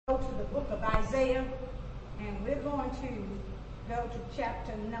Go to the book of Isaiah, and we're going to go to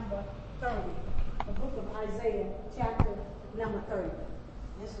chapter number 30. The book of Isaiah, chapter number 30.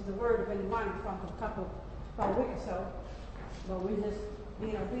 This is the word we've been running from for about a week or so, but we're just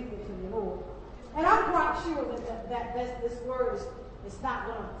being obedient to the Lord. And I'm quite sure that this word is not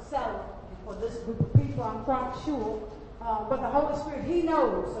going to settle for this group of people. I'm quite sure. But the Holy Spirit, He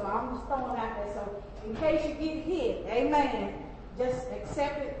knows. So I'm just throwing it out there. So in case you get hit, amen, just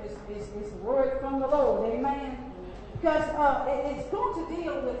accept it. It's a word from the Lord. Amen. Because it's going to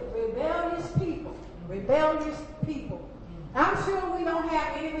deal with rebellious people. Rebellious people. I'm sure we don't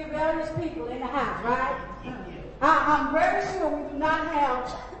have any rebellious people in the house, right? I'm very sure we do not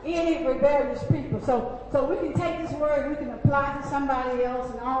have any rebellious people. So we can take this word, we can apply it to somebody else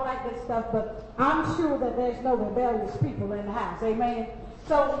and all that good stuff, but I'm sure that there's no rebellious people in the house. Amen.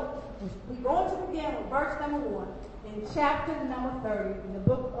 So we're going to begin with verse number 1 in chapter number 30 in the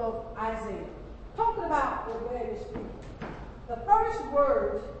book of Isaiah. Talking about rebellious people. The first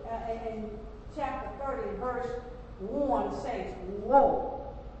word in chapter 30, verse 1 says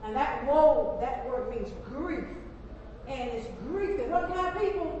woe. And that woe, that word means grief. And it's grief. And what kind of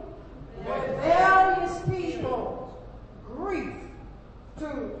people? Rebellious people. Grief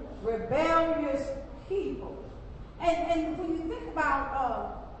to rebellious people. And when you think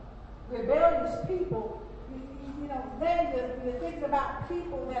about rebellious people, you know, then you're thinking about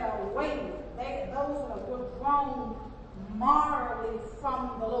people that are wayward. Those that are withdrawn morally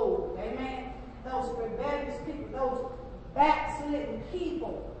from the Lord. Amen. Those rebellious people, those backslidden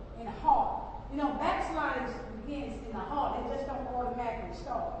people in the heart. You know, backsliding begins in the heart. It just don't automatically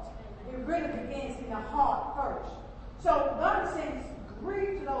start. It really begins in the heart first. So God sends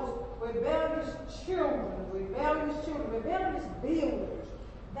grief to those rebellious children, rebellious builders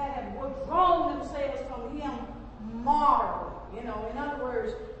that have withdrawn themselves from Him morally. You know, in other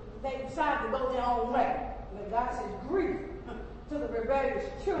words, they decide to go their own way. But God says grief to the rebellious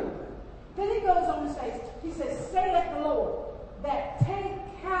children. Then He goes on and says, He says, saith the Lord, that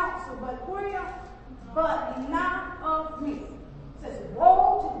take counsel, but where? But not of me. It says,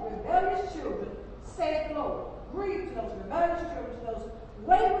 woe to the rebellious children, saith the Lord. Grief to those rebellious children, to those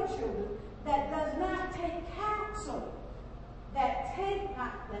wayward children, that does not take counsel. That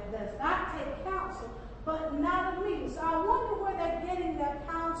does not take counsel, but not of me. So I wonder where they're getting their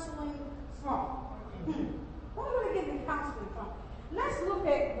counseling from. Where are they getting counseling from? Let's look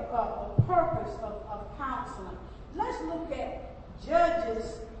at the purpose of counseling. Let's look at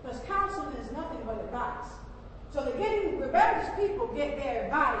Judges, because counseling is nothing but advice. So rebellious people get their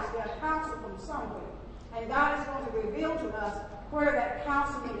advice, their counsel from somewhere. And God is going to reveal to us where that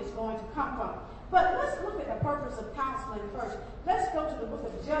counseling is going to come from. But let's look at the purpose of counseling first. Let's go to the book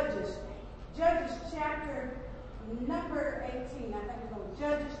of Judges. Judges chapter number 18. I think we're going to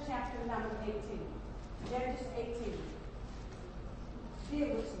Judges chapter number 18. Judges 18.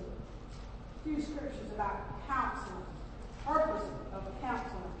 Deal with some few scriptures about counseling. Purpose of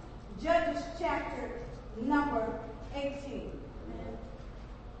counseling. Judges chapter number 18.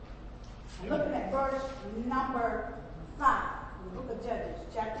 Looking at verse number 5 in the book of Judges,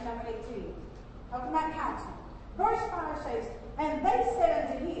 chapter number 18. Talking about counseling. Verse 5 says, and they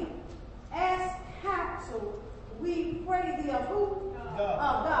said unto him, ask counsel, we pray thee of who? God.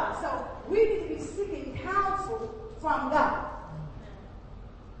 Of God. So we need to be seeking counsel from God.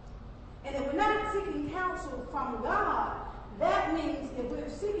 And if we're not seeking counsel from God, that means if we're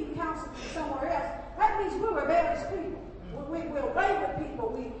seeking counsel from somewhere else, that means we're rebellious people. We're wayward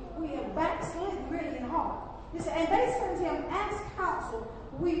people. We have backslidden really in heart. And they said to him, ask counsel,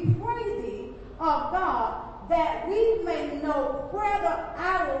 we pray thee of God, that we may know whether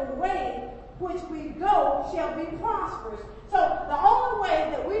our way which we go shall be prosperous. So the only way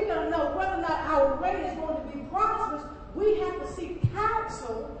that we're going to know whether or not our way is going to be prosperous, we have to seek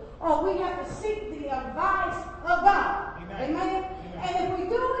counsel, or we have to seek the advice of God. Amen. Amen. And if we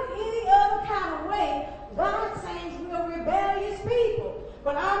do it any other kind of way, God says we're rebellious people.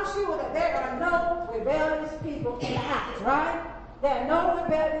 But I'm sure that there are no rebellious people in the house, right? There are no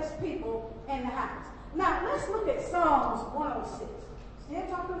rebellious people in the house. Now, let's look at Psalms 106. Still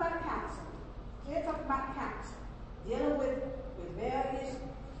talking about counsel. Still talking about counsel. Dealing with rebellious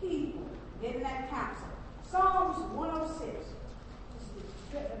people. Getting that counsel. Psalms 106.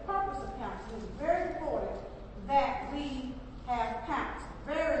 The purpose of counsel is very important that we have counsel.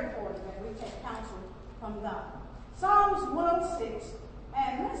 Very important that we take counsel from God. Psalms 106,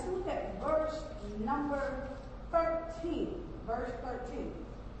 and let's look at verse number 13. Verse 13.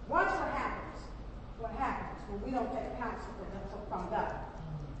 Watch what happens. What happens when we don't take counsel from God.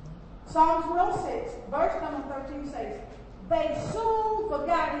 Psalms 106, verse number 13 says, they soon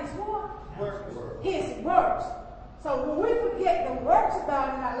forgot his So when we forget the works of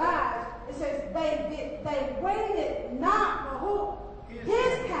God in our lives, it says they waited not for who?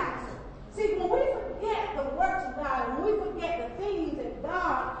 His counsel. See, when we forget the works of God, when we forget the things that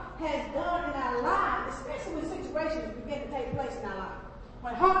God has done in our lives, especially when situations begin to take place in our life,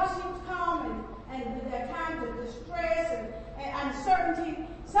 when hardships come and there are times of distress and uncertainty,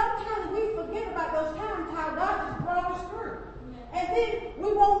 sometimes we forget about those times how God has brought us through. And then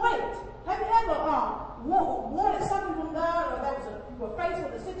we won't wait. Have you ever wanted something from God, or you were faced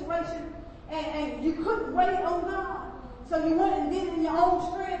with a situation and you couldn't wait on God? So you went and did it in your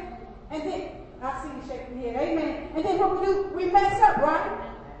own strength, and then, I see you shaking your head, amen. And then what we do, we mess up, right?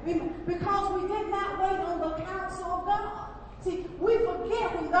 Because we did not wait on the counsel of God. See, we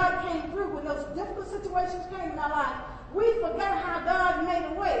forget when God came through, when those difficult situations came in our life. We forgot how God made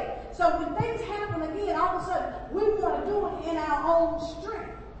a way. So when things happen again, all of a sudden, we want to do it in our own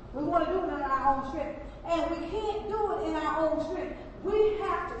strength. We want to do it in our own strength. And we can't do it in our own strength. We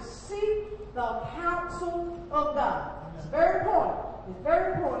have to seek the counsel of God. It's very important. It's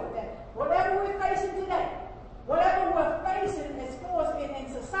very important that whatever we're facing today, whatever we're facing as far as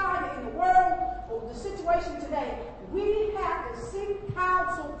in society, in the world, or the situation today, we have to seek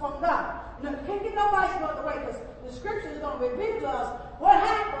counsel from God. Now, you can't get nobody to the way, because the scripture is going to reveal to us what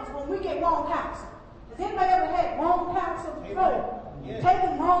happens when we get wrong counsel. Has anybody ever had wrong counsel before? Yes.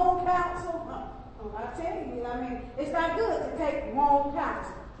 Taking wrong counsel? I tell you, it's not good to take wrong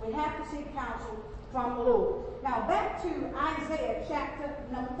counsel. We have to seek counsel from the Lord. Now, back to Isaiah chapter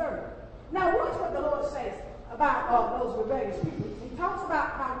number 30. Now, watch what the Lord says about those rebellious people. He talks about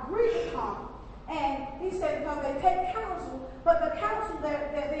how grief comes, and he said because they take counsel, but the counsel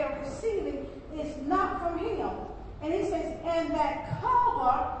that they are receiving is not from him. And he says, and that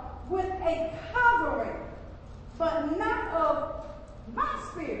cover with a covering, but not of my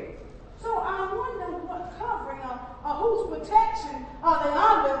spirit. So I wonder what covering or whose protection are they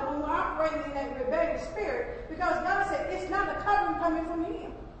under when we're operating in that rebellious spirit? Because God said it's not a covering coming from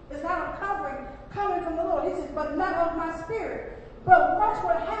him. It's not a covering coming from the Lord. He says, but not of my spirit. But watch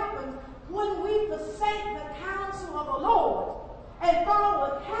what happens when we forsake the counsel of the Lord and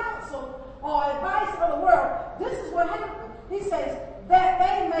follow the counsel or advice of the world. This is what happens. He says, that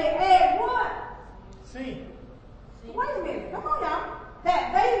they may add what? Sin. Wait a minute. Come on, y'all.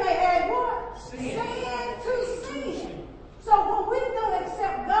 That they may add what? Sin to sin. So when we don't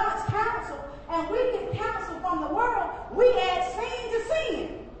accept God's counsel and we get counsel from the world, we add sin to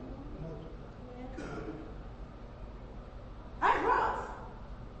sin. That's rough.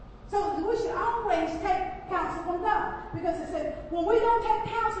 So we should always take counsel from God. Because it says, when we don't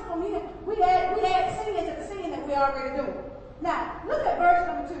take counsel from him, we add sin to the sin that we already do. Now, look at verse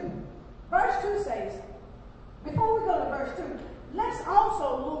number 2. Verse 2 says, before we go to verse 2, let's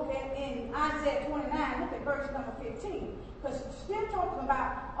also look at in Isaiah 29, look at verse number 15. Because it's still talking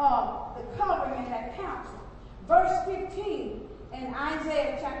about the covering and that counsel. Verse 15 in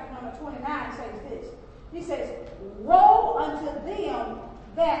Isaiah chapter number 29 says this. He says, woe unto them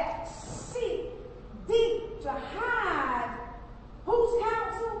that seek deep to hide whose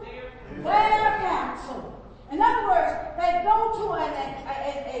counsel? Their counsel. In other words, they go to an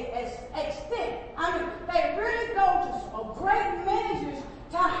extent. They really go to great measures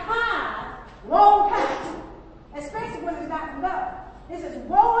to hide wrong counsel, especially when it's not from God. It says,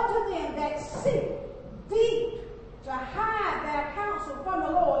 woe unto them that seek deep to hide their counsel from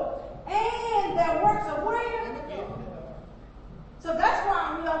the Lord, and their works are where? So that's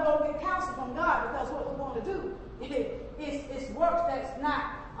why we don't go get counsel from God, because what we want to do is works that's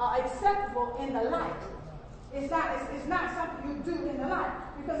not acceptable in the light. It's not something you do in the light,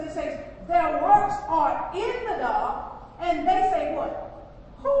 because it says their works are in the dark, and they say what?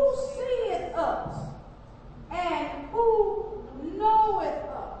 Who seeth us, and who knoweth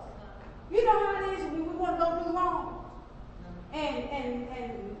us? You know how it is when we want to go do wrong, and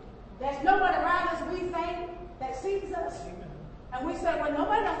there's nobody around us we think that sees us. And we say, well,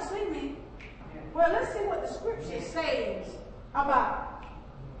 nobody don't see me. Well, let's see what the scripture says about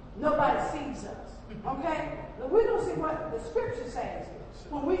nobody sees us. Okay? But we're going to see what the scripture says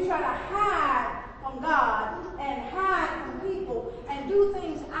when we try to hide from God and hide from people and do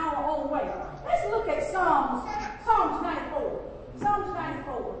things our own way. Let's look at Psalms 94. Psalms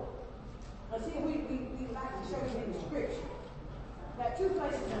 94. Let's see, we like to show you in the scripture. There are two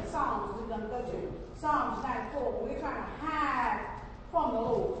places in Psalms we're going to go to. Psalms 94, we're trying to hide from the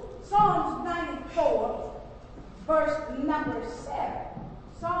Lord. Psalms 94, verse number 7.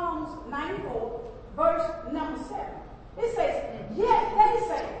 Psalms 94, verse number 7. It says, yet they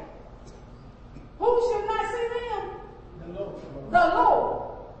say, who should not see them? The Lord.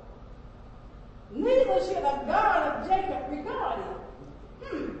 neither shall the God of Jacob regard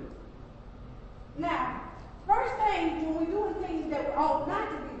it. Now, first thing, when we're doing things that we ought not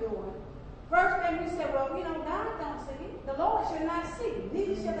to be doing, first thing we say, well, God don't see it. The Lord shall not see it.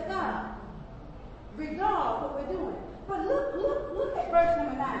 Neither shall the God regard what we're doing. But look at verse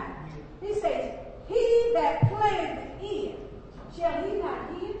number 9. He says, he that playeth the ear, shall he not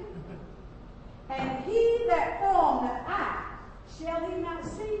hear? And he that formed the eye, shall he not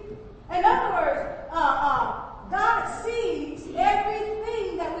see? In other words, God sees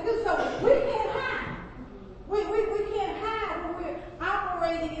everything that we do, so we can't hide. We can't hide when we're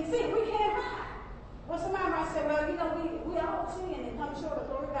operating in sin. We can't hide. Well, somebody might say, well, we all sin and come short of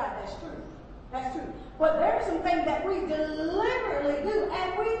the glory of God. That's true. That's true. But there are some things that we deliberately do,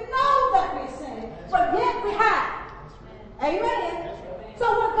 and we know that we're sinning, but yet we hide. Amen. So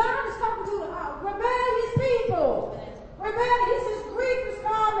what God is talking to rebellious people, he says grief is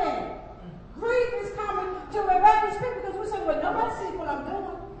coming. Grief is coming to rebellious people because we say, well, nobody sees what I'm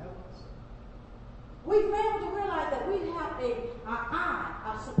doing. We fail to realize that we have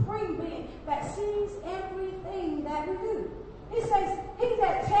a supreme being that sees everything that we do. He says, he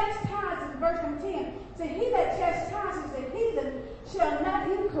that chastises, verse number 10, says, he that chastises the heathen shall not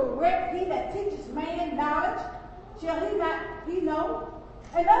he correct, he that teaches man knowledge, shall he not he know?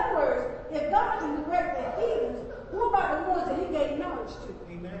 In other words, if God can correct the heathens, what about the ones that he gave knowledge to?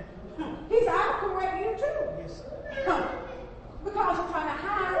 Amen. He said, I'll correct you too. Yes. Because you're trying to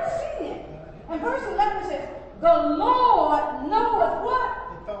hide sin. And verse 11 says, the Lord knoweth what?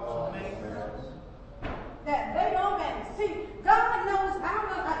 The thoughts of man. That they don't matter. See, God knows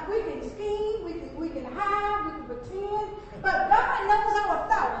we can scheme, we can hide, we can pretend, but God knows our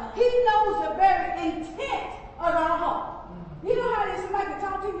thoughts. He knows the very intent of our heart. You know how somebody can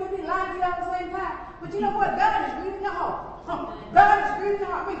talk to you and be lying to you all at the same time? But you know what? God is reading your heart. God is reading your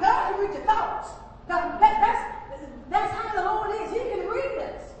heart. I mean, God can read your thoughts. That's how the Lord is. He can read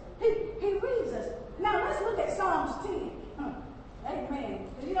us. He reads us. Now let's look at Psalms 10. Amen.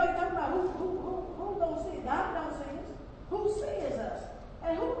 Because you're talking about who don't see us. God don't see us. Who sees us?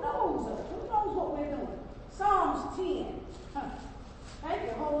 And who knows us? Who knows what we're doing? Psalms 10. Thank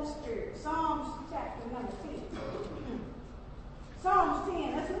you, Holy Spirit. Psalms chapter number 10. Psalms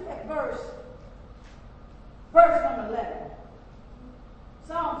 10. Let's look at verse number 11.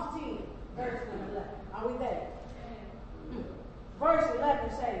 Psalms 10, verse number 11. Are we there? Verse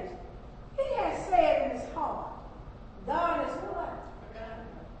 11 says, he has said in his heart, God is what?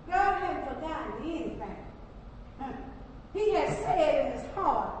 God hasn't forgotten anything. He has said in his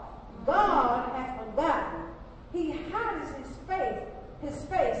heart, God has forgotten. He hides his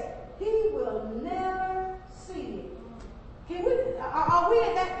face. He will never see it. Are we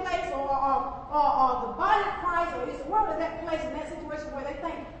at that place, or the body of Christ, or is the world at that place in that situation where they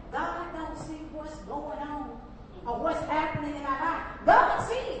think God don't see what's going on or what's happening in our life? God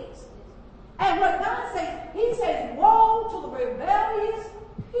sees. And what God says, he says, woe to the rebellious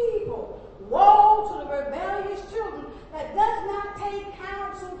people. Woe to the rebellious children that does not take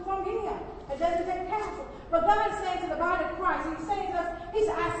counsel from him. It doesn't take counsel. But God is saying to the body of Christ, he's saying to us, he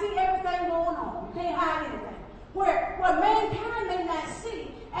said, I see everything going on. You can't hide anything. Where mankind may not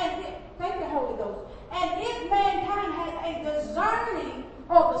see, and thank the Holy Ghost. And if mankind has a discerning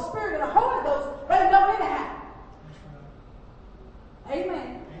of the Spirit of the Holy Ghost, they know anyhow.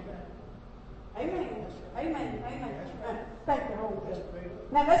 Amen. Amen. Amen. Amen. Thank you, Holy Ghost.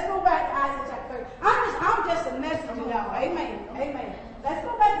 Now let's go back to Isaiah chapter 30. I'm just a messenger now. Amen. Amen. Let's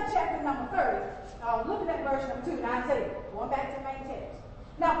go back to chapter number 30. Look at that verse number 2 in Isaiah. Going back to the main text.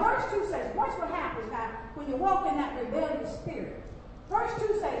 Now, verse 2 says, watch what happens now when you walk in that rebellious spirit. Verse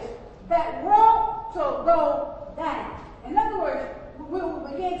 2 says, that want to go down. In other words, we will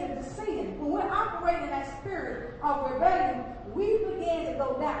begin to descend. When we're operating that spirit of rebellion, we begin to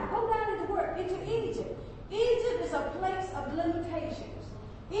go down. Go down into where? Into Egypt. Egypt is a place of limitations.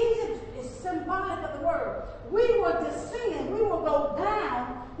 Egypt is symbolic of the word. We will descend. We will go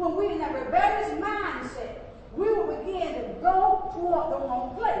down when we're in that rebellious mindset. We will begin to go toward the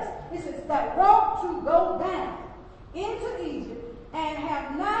wrong place. It says that want to go down into Egypt and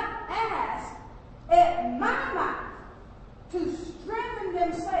have not asked at my mouth to strengthen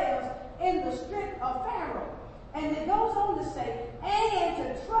themselves in the strength of Pharaoh. And it goes on to say, and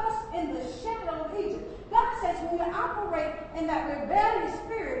to trust in the shadow of Egypt. God says when we operate in that rebellious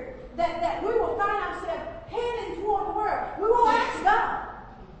spirit, that we will find ourselves heading toward the world. We will ask God,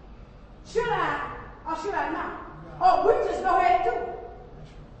 should I or should I not? Or we just go ahead and do it.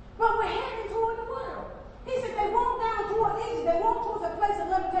 But we're heading toward the world. He said they walk down toward Egypt. They walk towards a place of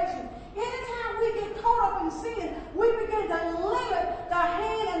limitation. Anytime we get caught up in sin, we begin to limit the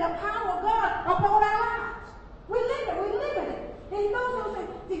hand and the power of God upon our lives. We live it. And he goes on and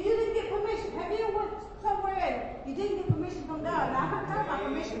says, you didn't get permission. Have you ever went somewhere and you didn't get permission from God? Now, I'm not talking about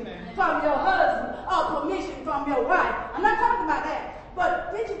permission from your husband or permission from your wife. I'm not talking about that.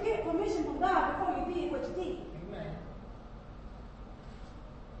 But did you get permission from God before you did what you did? Amen.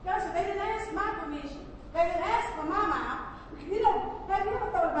 God said, they didn't ask my permission. They didn't ask for my mouth. You know, have you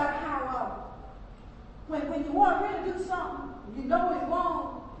ever thought about how when you want to really do something, you know it's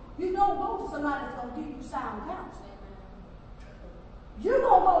wrong, you don't go to somebody that's going to give you sound counsel. You're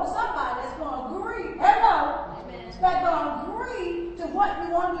going to go to somebody that's going to agree, hello, that's going to agree to what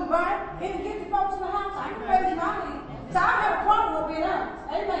you want to do, right? And get the folks in the house. I can raise my hand. So I have a problem with being honest.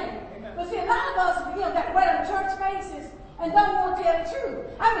 Amen. But see, a lot of us, that wear the church faces and don't want to tell the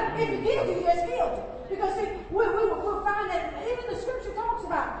truth. I mean, if you're guilty, you're just guilty. Because see, we'll find that even the scripture talks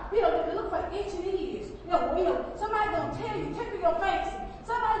about, to look for itching ears. Somebody going to tell you, tickle your fancy.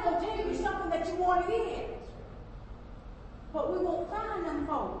 Somebody going to tell you something that you want to hear. But we won't find them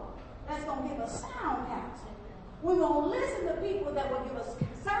folk that's going to give us sound counsel. We won't listen to people that will give us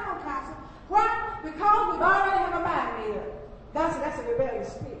sound counsel. Why? Because we've already have a mind made up. God said that's a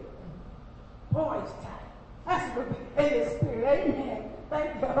rebellious spirit. Boy, it's tight. That's a rebellious spirit. Amen.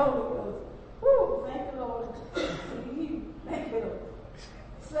 Thank you, Holy Ghost. Woo, thank you, Lord. Thank you, Lord.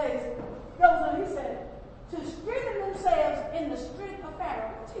 Slaves, goes on, he said, to strengthen themselves in the strength of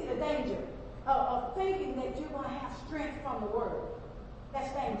Pharaoh. See the danger of thinking that you're going to have strength from the word.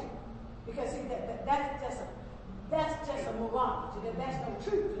 That's danger. Because see, that's just a mirage. That's no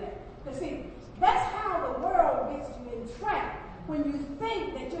truth to that. Because see, that's how the world gets you entrapped. When you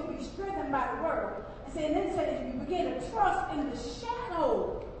think that you'll be strengthened by the word. And then it says you begin to trust in the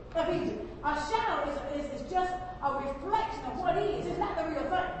shadow of Egypt. A shadow is just a reflection of what is. It's not the real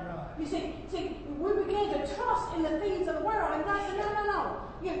thing. You see, we begin to trust in the things of the world. And God said, no.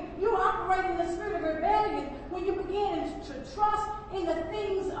 You operate in the spirit of rebellion when you begin to trust in the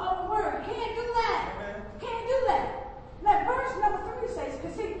things of the world. Can't do that. Amen. Can't do that. Now, verse number 3 says,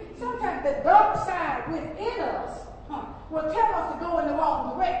 because see, sometimes the dark side within us will tell us to go in the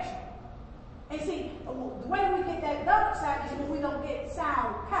wrong direction. And see, the way we get that dark side is when we don't get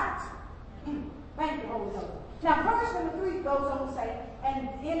sound counsel. Thank you, Holy Ghost. Now, verse number 3 goes on to say, and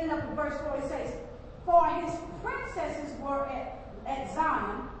ending up in verse 4, it says, for his princesses were at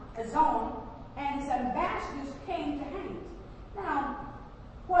Zion, and his ambassadors came to Hanes. Now,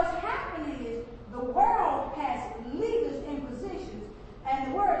 what's happening is the world has leaders in positions,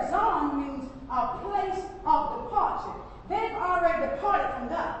 and the word Zion means a place of departure. They've already departed from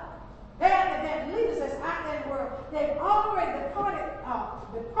God. They're leaders that's out there in the world. They've already departed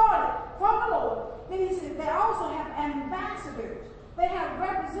from the Lord. Then he said they also have ambassadors. They have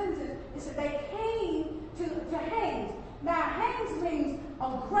representatives. He said they came to Hanes. Now, Hanes means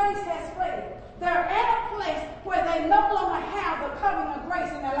grace has fled. They're at a place where they no longer have the covering of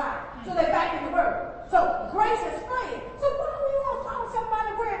grace in their life. So they're back in the world. So grace has fled. So why do we want to find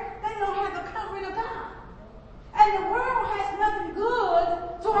somebody where they don't have the covering of God? And the world has nothing good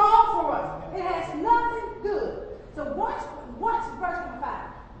to offer us. It has nothing good. So watch verse number 5.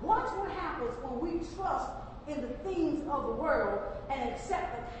 Watch what happens when we trust in the things of the world and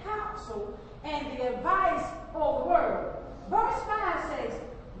accept the counsel and the advice of the world. Verse 5 says,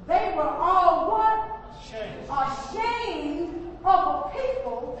 they were all what? Ashamed of a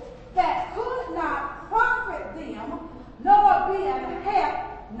people that could not profit them, nor be an help,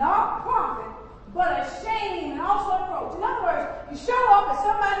 nor profit, but ashamed and also approach. In other words, you show up at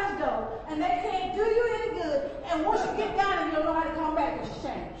somebody's door and they can't do you any good, and once you get down and you don't know how to come back, it's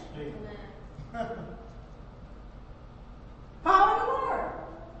ashamed. Follow the word.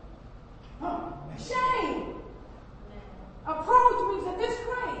 Shame. Approach means a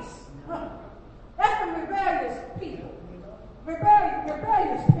disgrace. That's the rebellious people.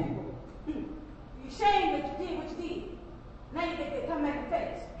 Rebellious people. You're ashamed that you did what you did. Now you get to come back and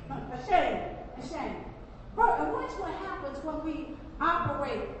face. Ashamed. But watch what happens when we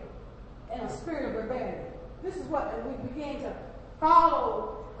operate in a spirit of rebellion. This is what we begin to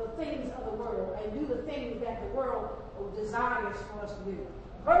follow the things of the world and do the things that the world desires for us to do.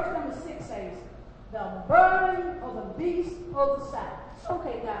 Verse number 6 says, the burning of the beast of the south.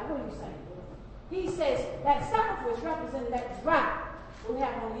 Okay, God, what are you saying? He says that south was representing that drought we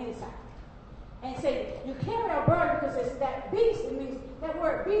have on the inside. And say, you carry a burden because it's that beast. It means, that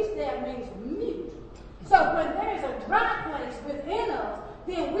word beast there means mute. So when there's a dry place within us,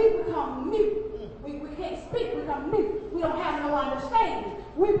 then we become mute. We can't speak, we become mute. We don't have no understanding.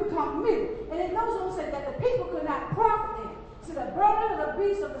 We become mute. And it goes on to say that the people could not profit them. So the burden of the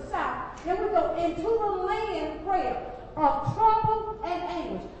beast of the south. Then we go into the land prayer of trouble and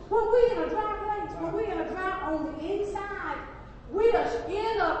anguish. When we're in a dry place, when we're in a dry on the inside, we are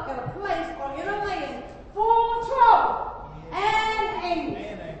end up in a place or in a land full of trouble and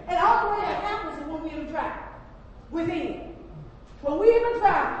anger. And all the way that happens is when we're in a dry within. When we're in a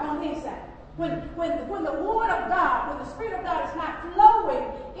dry on the inside. When the Word of God, when the Spirit of God is not flowing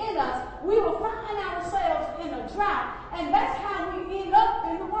in us, we will find ourselves in a drought. And that's how we end up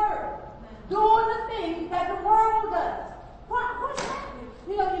in the world. Doing the things that the world does. What's happening?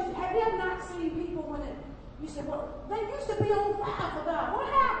 You know, have you ever not seen people when you say, well, they used to be on fire for God. What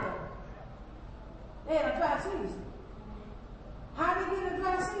happened? They had a dry season. How did they get a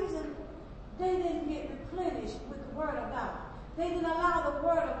dry season? They didn't get replenished with the Word of God. They didn't allow the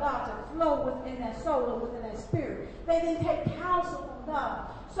Word of God to flow within their soul and within their spirit. They didn't take counsel from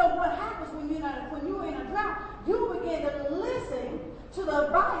God. So what happens when you're in a drought? You begin to listen to the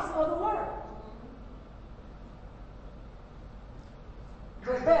advice of the Word.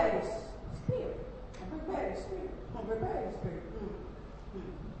 Rebellious spirit. A rebellious spirit. A rebellious spirit.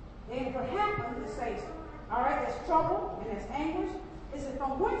 And what happens, it says, all right, there's trouble and there's anguish. It says,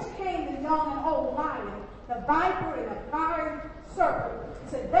 from whence came the young and old lion, the viper and the fiery serpent?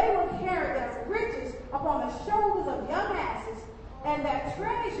 It said, they will carry their riches upon the shoulders of young asses, and their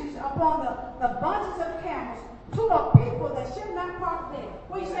treasures upon the bunches of camels, to a people that should not profit them.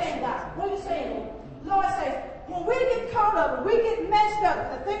 What are you saying, God? What are you saying? Lord says, when we get caught up, when we get messed up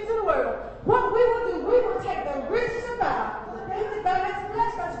with the things of the world, what we will do, we will take the riches of God, the things that God has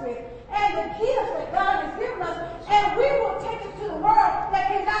blessed us with, and the gifts that God has given us, and we will take it to the world that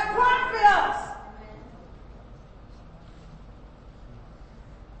cannot profit us.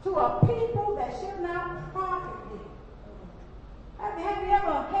 To a people that should not profit them. Have you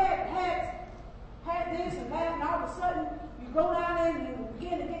ever had this and that, and all of a sudden you go down there and you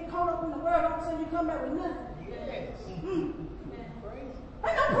begin to get caught up in the world, all of a sudden you come back with nothing? Yes. Ain't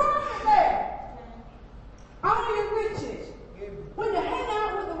no profit there. All your riches. When you hang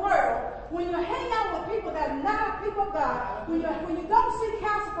out with the world, when you hang out with people that are not people of God, when you don't seek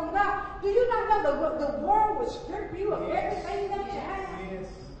counsel from God, do you not know the world will strip you of everything that you have? Yes.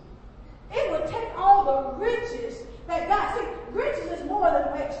 It will take all the riches that God, see, riches is more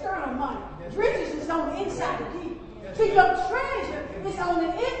than external money. Riches is on the inside of you. See, your treasure is on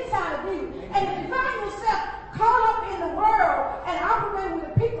the inside of you. And if you find yourself caught up in the world and operating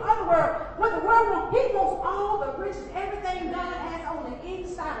with the people of the world, what the world wants, he wants all the riches, everything God has on the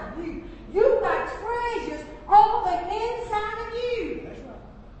inside of you. You got treasures on the inside of you. That's right.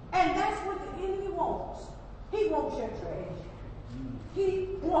 And that's what the enemy wants. He wants your treasure. He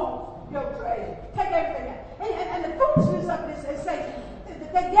wants your treasure. Take everything out. And the foolishness of this is say,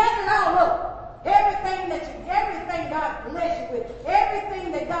 they gather it all up. Everything God bless you with,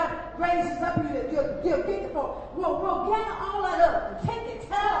 everything that God raises up you that you'll get it for, we'll gather all that up and take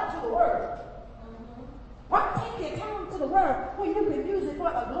it out to the world. Why take your time to the world when you can use it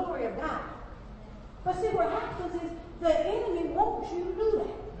for the glory of God? But see, what happens is the enemy wants you to do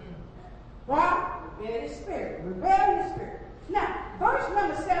that. Why? Rebellious spirit. Rebellious spirit. Now, verse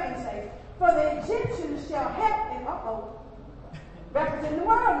number 7 says, for the Egyptians shall help in represent the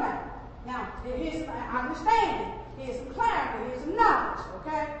world now. Now, here's some understanding. Here's some clarity. Here's some knowledge.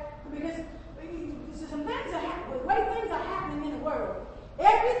 Okay? Because some things are happening. The way things are happening in the world,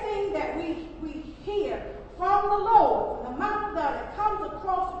 everything that we hear from the Lord, from the mouth of God that comes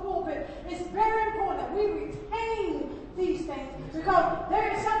across the pulpit, it's very important that we retain these things because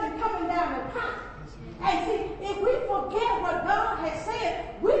there is something coming down the pipe. And see, if we forget what God has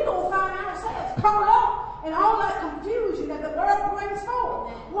said, we're going to find ourselves caught up in all that confusion that the world brings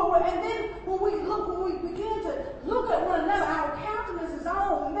forth. And then when we begin to look at one another, our countenance is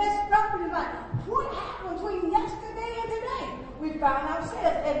all messed up and it's like, what happened between yesterday and today? We find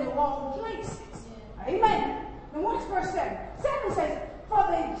ourselves in the wrong places. Amen. And what's verse 7? 7 says, for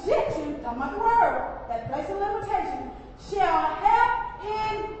the Egyptians, among the world, that place of limitation, shall help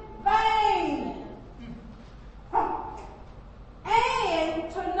in vain.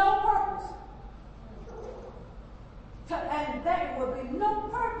 And to no purpose. And there will be no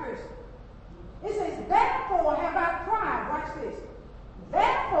purpose. It says, therefore have I cried. Watch this.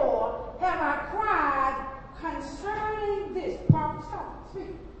 Therefore have I cried concerning this. Prophet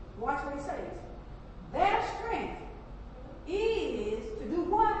speaking. Watch what he says. Their strength is to do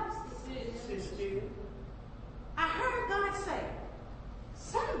what? I heard God say,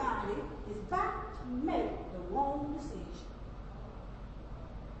 somebody is about to make the wrong decision.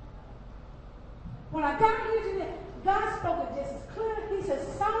 When I got here today, God spoke it just as clearly. He said,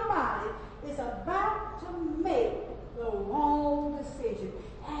 somebody is about to make the wrong decision.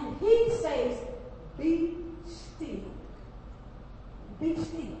 And he says, be still. be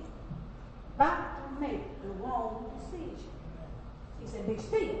still. About to make the wrong decision. He said, be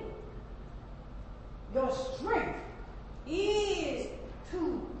still. Your strength is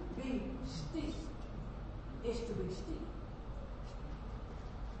to be still. Is to be still.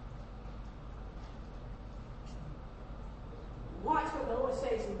 Watch what the Lord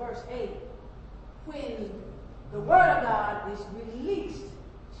says in verse 8. When the word of God is released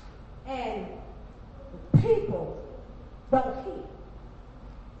and the people don't hear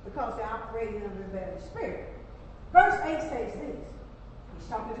because they're operating in a rebellious spirit. Verse 8 says this. He's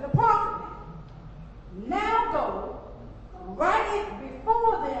talking to the prophet now. Now go, write it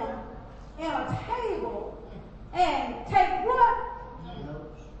before them in a table and take what?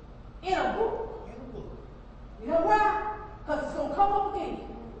 In a book. You know why? Because it's going to come up again.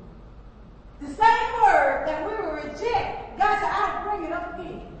 The same word that we will reject, God said, I'll bring it up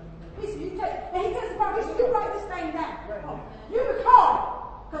again. He said, you take, and he tells the prophet, he said, you write this thing down. You record it,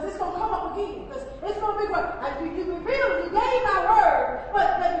 because it's going to come up again. Because it's going to be what? You revealed, you gave my word,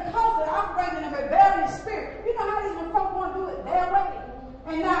 but because they're operating in a rebellious spirit, you know how these folk want to do it their way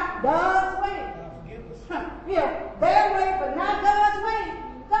and not God's way. Yeah, their way, but not God's way.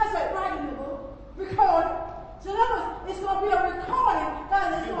 God said, write in the book, record it. So in other words, it's going to be a recording.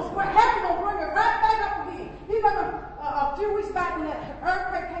 God is going to bring it right back up again. You remember a few weeks back when that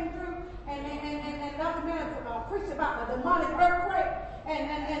earthquake came through, and Dr. Miller preached about the demonic earthquake,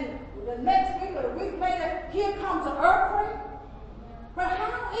 and the next week or the week later, here comes an earthquake. But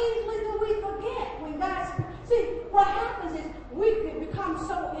how easily do we forget when God speaks? See, what happens is we can become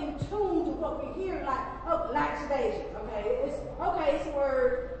so in tune to what we hear, like today's. It's a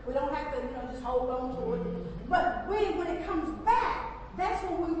word. We don't have to, just hold on to it. But when it comes back, that's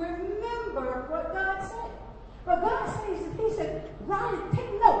when we remember what God said. But God says, he said, write it,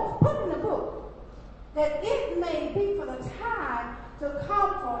 take notes, put it in the book, that it may be for the time to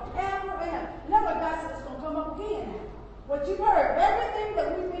come forever and ever. Remember, God said it's going to come up again now. What you've heard, everything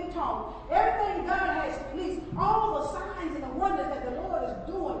that we've been taught, everything God has released, all the signs and the wonders that the Lord is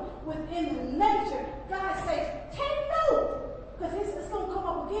doing within the nature, God says, take note. Because it's going to come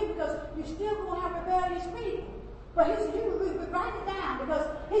up again because you're still going to have rebellious people. But he said, you write it down because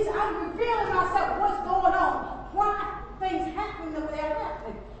he said, I'm revealing myself what's going on, why things happen the way they're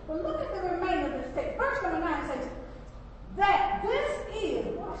happening. But look at the remainder of this text. Verse number 9 says, that this is,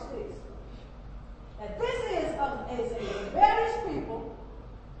 watch this, that this is a rebellious people.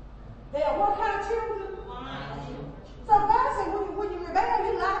 They are what kind of children? So God said, when you rebel,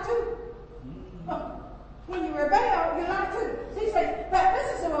 you lie too. When you rebel, you lie too. He said that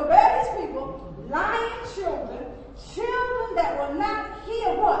this is a rebellious people, lying children that will not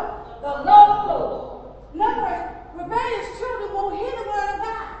hear what? The law of the Lord. In other words, rebellious children won't hear the word of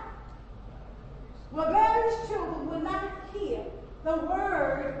God. Rebellious children will not hear the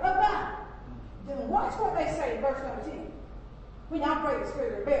word of God. Then watch what they say in verse number 10. When you operate in the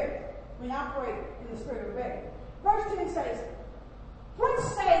spirit of rebellion. When you operate in the spirit of rebellion. Verse 10 says, what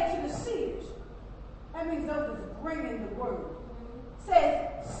say to the seers? That means those that bring in the word.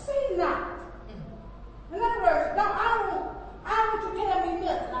 Says, see not. In other words, I don't want you to tell me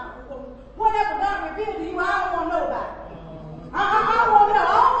nothing. Whatever God revealed to you, I don't want to know about it. I don't want to know.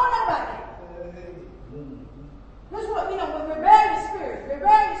 I don't want to know about that. This is what, with rebellious spirits,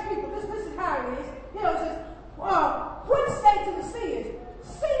 rebellious people, this is how it is. It says, what say to the seers?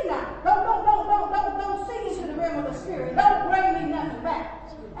 See not. Don't see into the realm of the spirit. Don't bring me nothing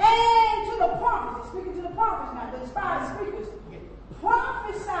back. And to the prophets, speaking to the prophets now, the inspired speakers,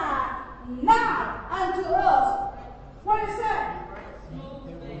 prophesy now unto us. What is that?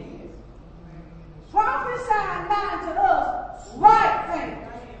 Prophesy now unto us right things.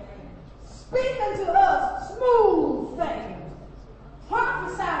 Speak unto us smooth things.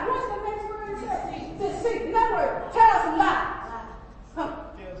 Prophesy. What's the next word it says? Deceit. In other words, tell us some lies.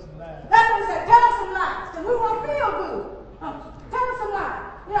 That's what it said. Tell us some lies. Because we won't feel good. Tell us some lies.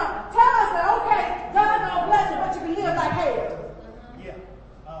 Tell us that, okay, God don't bless you, but you can live like hell. Yeah.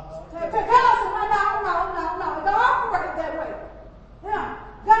 Tell us some lies. No. Don't operate that way.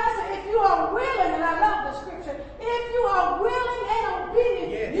 God said, if you are willing, and I love the scripture, if you are willing and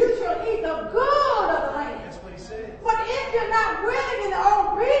obedient, you shall eat the good of the land. That's what he said. But if you're not willing and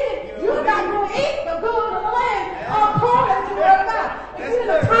obedient, you're not going to eat the good of the land according to the word of God. If you're in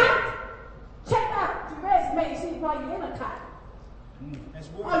a tight, check out your resume and see why you're in a tight.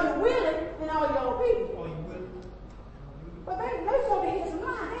 Are you willing and are you obedient? Are you willing? But they want to hear some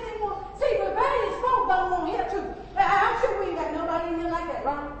lies. They didn't want. See, rebellious folk don't want to hear truth. I'm sure we ain't got nobody in here like that,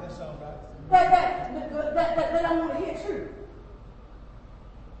 right? That's all right. That they don't want to hear truth.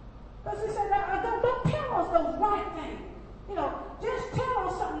 But she said, don't tell us those right things. Just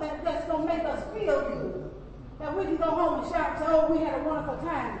go home and shout and say, oh, we had a wonderful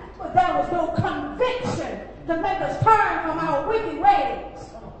time. But there was no conviction to make us turn from our wicked ways.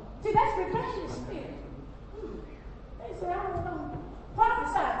 See, that's rebellious spirit. They say, I don't know.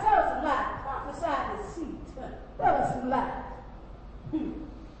 Prophesy, tell us a lie. Prophesy deceit. Tell us a lie.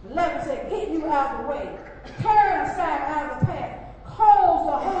 11 said, get you out of the way. Turn aside out of the path. Cause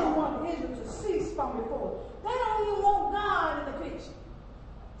the Holy One of Israel to cease from before. They don't even want God in the picture.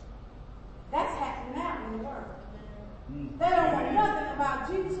 That's happening now in the world. They don't want nothing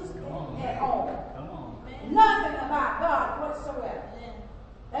about Jesus at all. Nothing about God whatsoever.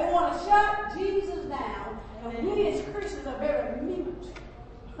 They want to shut Jesus down, and we as Christians are very mute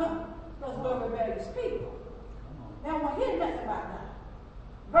because we're rebellious people. They don't want to hear nothing about God.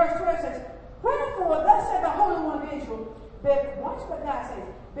 Verse 12 says, wherefore, thus said the Holy One of Israel, watch what God says,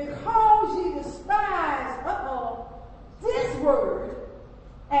 because ye despise this word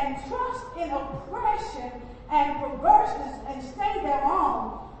and trust in oppression and perverseness and stay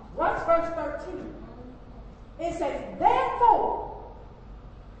thereon. What's verse 13? It says, therefore,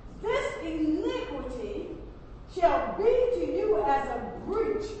 this iniquity shall be to you as a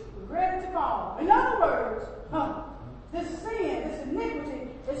breach ready to fall. In other words, this sin, this iniquity,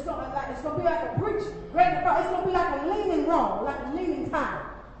 it's going to be like a breach ready to fall. It's going to be like a leaning wall, like a leaning tower.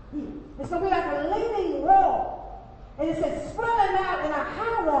 It's going to be like a leaning wall. And it says, swelling out in a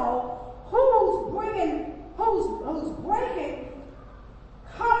high wall, whose breaking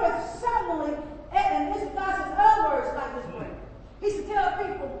cometh suddenly. And this is God says other words like this break. He should tell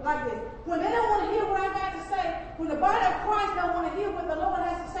people like this. When they don't want to hear what I got to say, when the body of Christ don't want to hear what the Lord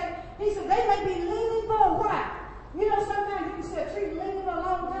has to say, he said they may be leaning for a while. You know, sometimes you can see a tree leaning for a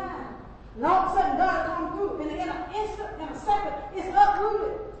long time. And all of a sudden God comes through, and in an instant, in a second, it's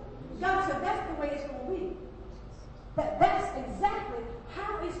uprooted. God said that's the way it's going to be. That's exactly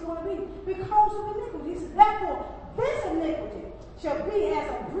how it's going to be because of iniquity. He says, therefore, this iniquity shall be as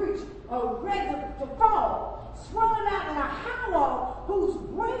a breach, ready to fall, swelling out in a high wall, whose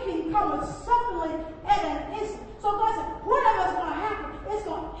breaking cometh suddenly at an instant. So God said, whatever's going to happen, it's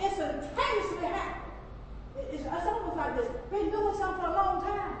going to instantaneously happen. It's almost like this. Been doing something for a long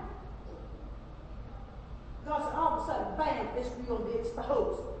time. God said, all of a sudden, bam, it's going to be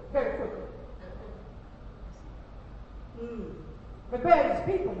exposed very quickly. Rebellious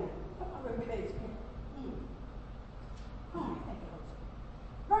people now. Rebellious people. Oh, thank you.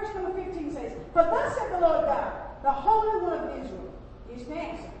 Verse number 15 says, for thus said the Lord God, the Holy One of Israel, is the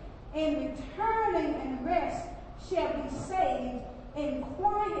answer. In returning and rest shall be saved, in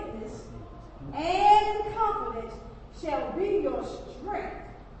quietness and in confidence shall be your strength,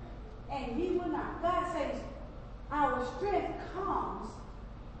 and ye will not. God says, our strength comes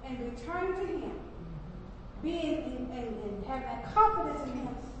in returning to Him, being and having that confidence in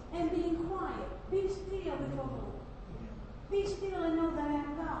Him, and being quiet. Be still before the Lord. Be still and know that I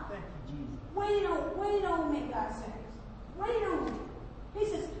am God. Thank you, Jesus. Wait on me, God says. Wait on me. He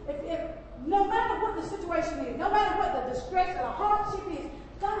says, if no matter what the situation is, no matter what the distress or the hardship is,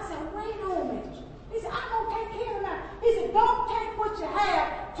 God said, wait on me. He said, I'm going to take care of that. He said, don't take what you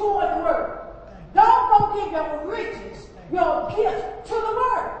have toward the world. Don't go give your riches, your gifts to the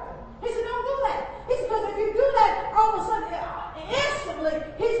world. He said, don't do that. He said, because if you do that, all of a sudden, instantly,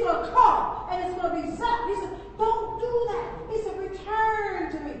 He's going to come and it's going to be zapped. He said, don't do that. He said,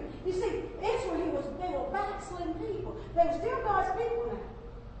 return to me. You see, Israel, they were backsliding people. They were still God's people now.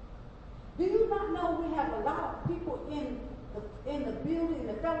 Do you not know we have a lot of people in the building, in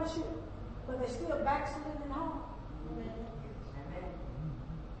the fellowship, but they're still backsliding at home? Amen.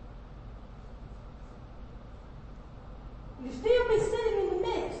 You still be sitting in the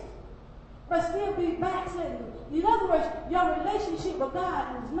midst, but still be backsliding. In other words, your relationship with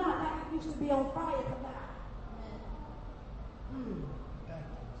God is not like it used to be on fire for God.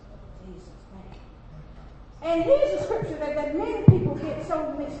 Jesus, thank you. And here's the scripture that many people get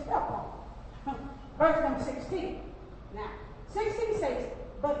so mixed up on. Verse number 16. Now, 16 says,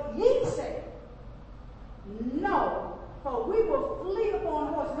 but ye say, no, for we will flee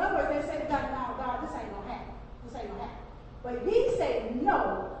upon horses. In other words, they say to God, no, God, this ain't going to happen. This ain't going to happen. But ye say,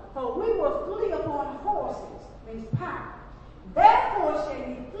 no, for we will flee upon horses, means power. Therefore shall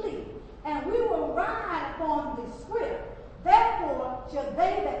ye flee, and we will ride upon the swift. Therefore shall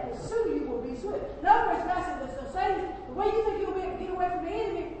they that pursue you will be swift. In other words, God says, the way you think you'll be able to get away from the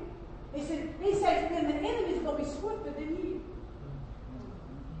enemy, he says, then the enemy is going to be swifter than you.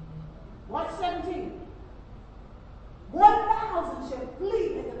 Watch 17. 1,000 shall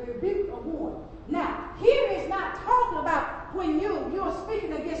flee at the rebuke of one. Now, here is not talking about when you're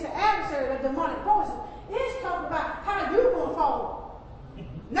speaking against the adversary of demonic forces. It's talking about how you're going to fall.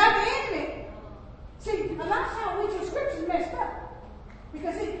 Not the enemy. See, a lot of times we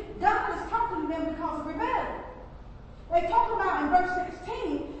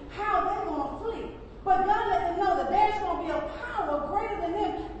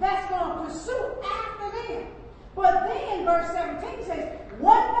pursue after them. But then verse 17 says,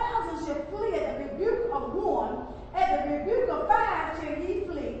 1,000 shall flee at the rebuke of one, at the rebuke of 5 shall he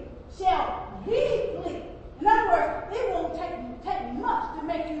flee. In other words, it won't take much to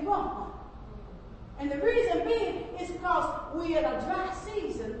make you run. And the reason being is because we're in a dry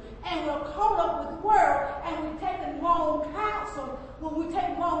season and we're caught up with the world and we're taking wrong counsel. When we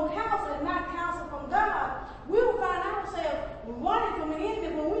take wrong counsel and not counsel from God, we will find ourselves running from the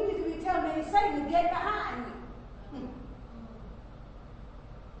enemy when we need to be telling Satan to get behind me.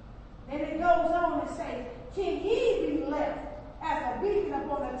 And it goes on and says, can ye be left as a beacon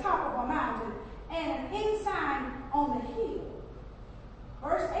upon the top of a mountain and an ensign on the hill?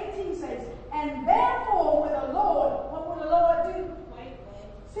 Verse 18 says, and therefore will the Lord, what will the Lord do? Wait.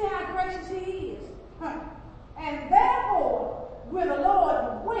 See how gracious he is. And therefore will the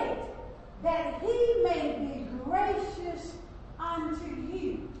Lord wait that he may be gracious unto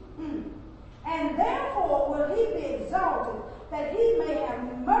you. And therefore will he be exalted, that he may have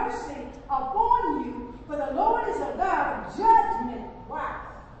mercy upon you. For the Lord is a God of judgment. Wow.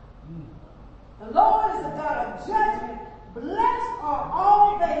 The Lord is a God of judgment. Blessed are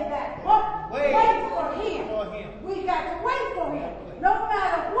all they that wait for him. We got to wait for him. No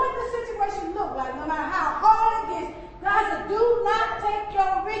matter what the situation looks like, no matter how hard it gets, God said, do not take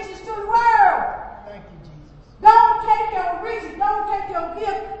your riches to the world. Thank you, Jesus. Don't take your riches, don't take your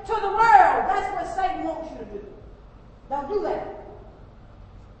gift to the world. That's what Satan wants you to do. Don't do that.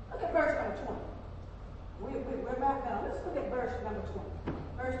 Look at verse number 20. We're back now. Let's look at verse number 20.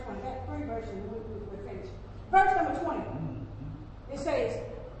 Verse 20. That's 3 verses and we're finished. Verse number 20. It says,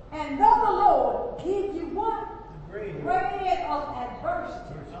 and though the Lord give you what? Bread of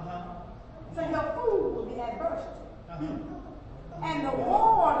adversity. So your food will be adversity. And the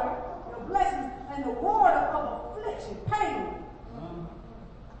water, your blessings, and the water of affliction, pain.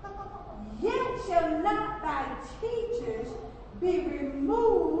 Yet shall not thy teachers be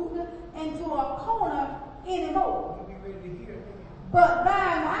removed into a corner anymore. You'll be ready to hear it. But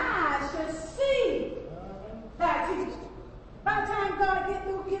thine eyes shall see thy teachers. By the time God gets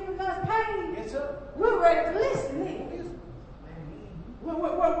through giving us pain, yes, sir, we're ready to listen then.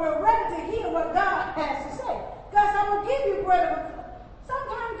 We're ready to hear what God has to say. God said, I'm going to give you bread.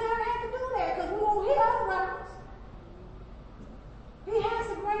 Sometimes God has to do that because we won't hear otherwise. He has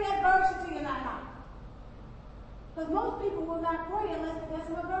to bring adversity in our life. Because most people will not pray unless there's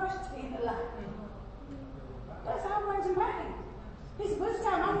some adversity in their life. That's how it brings him pain. He said, this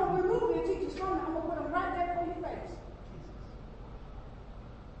time I'm going to remove your teachers from you. I'm going to put them right there for your face.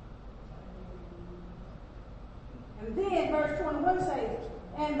 And then verse 21 says,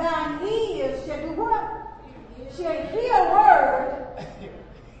 and thine ears shall do what? Shall hear a word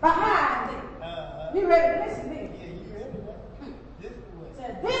behind thee. You ready to listen to me? yeah, you ready, man? This is the way.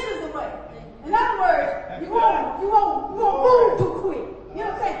 Says, this is the way. In other words, you won't move too quick. You know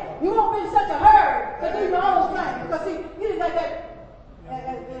what I'm saying? You won't be in such a hurry to do your own thing. Because see, you didn't got that,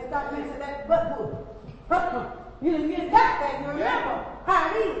 as Dr. Man said, that butt book. You didn't got that. You remember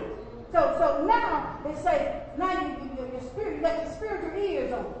how it is. So now they say, now your spirit, you got your spiritual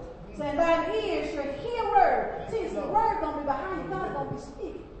ears on. Saying thine ears shall hear word. See, it's the word going to be behind you. God's going to be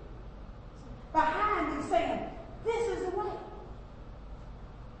speaking. Behind you saying, this is the way.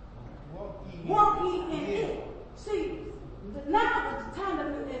 Walk ye in it. See, now is the time to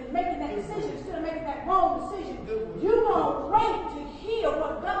making that decision instead of making that wrong decision. You're going to wait to hear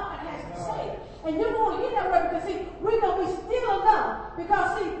what God has to say. And you're going to hear that word because, see, we're going to be still enough.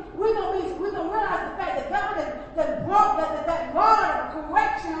 Because, see, we're going to realize the fact that God has brought that rod of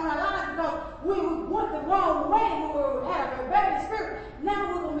correction on our lives because we went the wrong way when we had a rebellious spirit.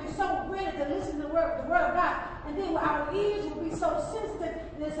 Now we're going to be so ready to listen to the word of God. And then our ears will be so sensitive.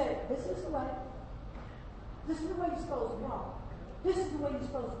 And they say, this is the way. This is the way you're supposed to walk. This is the way you're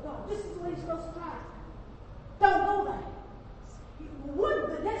supposed to go. This is the way you're supposed to drive. Don't go there.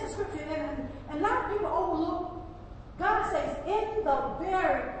 There's a scripture, and a lot of people overlook. God says, in the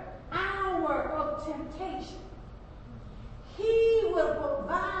very hour of temptation, he will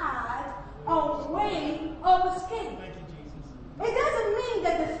provide a way of escape. Thank you, Jesus. It doesn't mean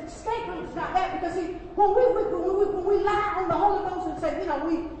that the escape route is not that, because see, when we lie on the Holy Ghost and say, the devil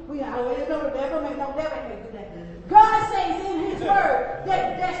may do that. God says in his word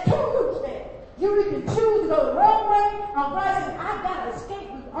that there's 2 routes there. You can choose to go the wrong way, or God says, I've got an escape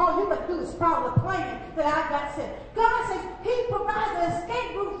route. All you got to do is follow the plan that I've got set. God says he provides an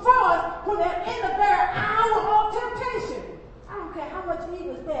escape route for us when they're in the very hour of temptation. I don't care how much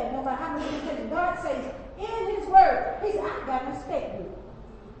evil is there, no matter how many temptations. God says in his word, he said, I've got an escape route.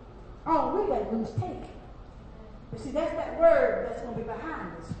 All we got to do is take it. But see, that's that word that's going to be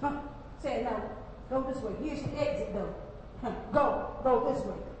behind us. saying, no, go this way. Here's your exit door. Go this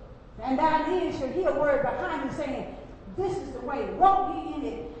way. And down here you should hear a word behind you saying, this is the way, walk ye in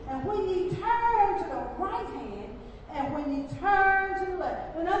it. And when you turn to the right hand, and when you turn to the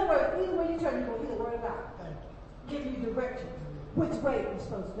left, in other words, either way you turn, you're going to hear the word of God. Give you direction, which way you're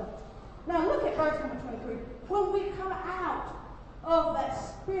supposed to go. Now look at verse number 23. When we come out of that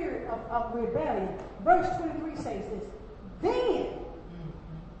spirit of rebellion, verse 23 says this, then,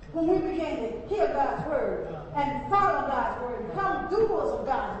 when we begin to hear God's word and follow God's word and become doers of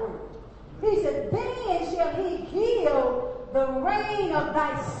God's word, he said, then shall he heal the rain of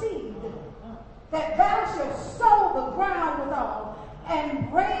thy seed, that thou shalt sow the ground withal, and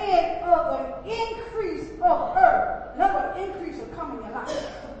bread of the increase of earth. In other words, increase will come in your life.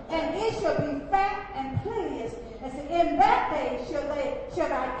 And it shall be fat and plenteous. And so in that day shall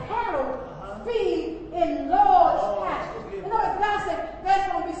thy cattle feed in large pastures. In other words, God said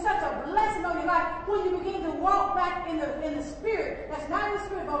there's going to be such a blessing on your life when you begin to walk back in the spirit. That's not in the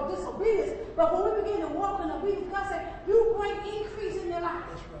spirit of disobedience, but when we begin to walk in obedience, God said you bring increase in your life.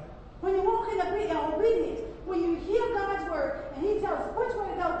 That's right. When you walk in obedience, when you hear God's word and he tells us which way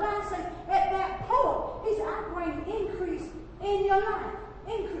to go, God says at that point, he said, I bring increase in your life.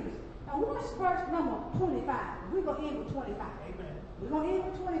 Increase. Now watch verse number 25. We're going to end with 25. Amen. We're going to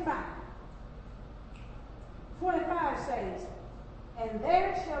end with 25. 25 says, and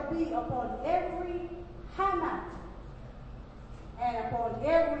there shall be upon every high mountain and upon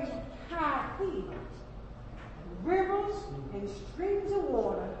every high hill rivers and streams of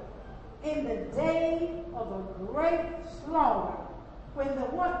water in the day of a great slaughter, when the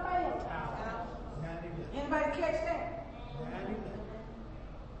what fails? Anybody catch that?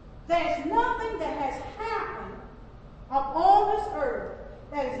 There's nothing that has happened upon this earth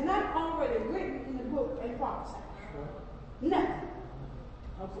that is not already written in the book and prophesied. Nothing.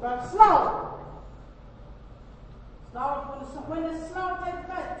 Talks about slaughter. When the slaughter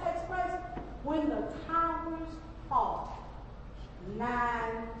takes place, when the towers fall.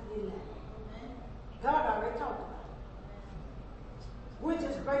 9/11. God already talked about it. We're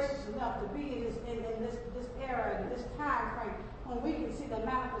just gracious enough to be in this era, in this time frame, when we can see the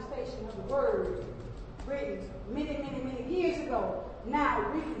manifestation of the word written many years ago.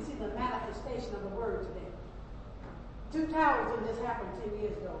 Now we can see the manifestation of the word today. 2 towers didn't just happen 10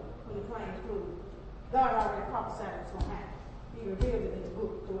 years ago when the plane flew. God already prophesied it was going to happen. He revealed it in his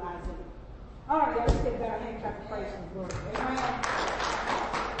book through Isaiah. All right, let's take our hand clap of praise for the word. Amen.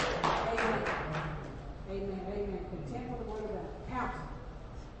 Amen. Amen. Amen. Content with the word of God. Counsel.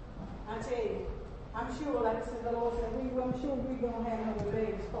 I tell you, I'm sure, like the Lord said, I'm sure we don't have no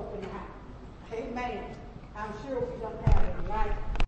rebellion spoken in the house. Amen. I'm sure we don't have it right.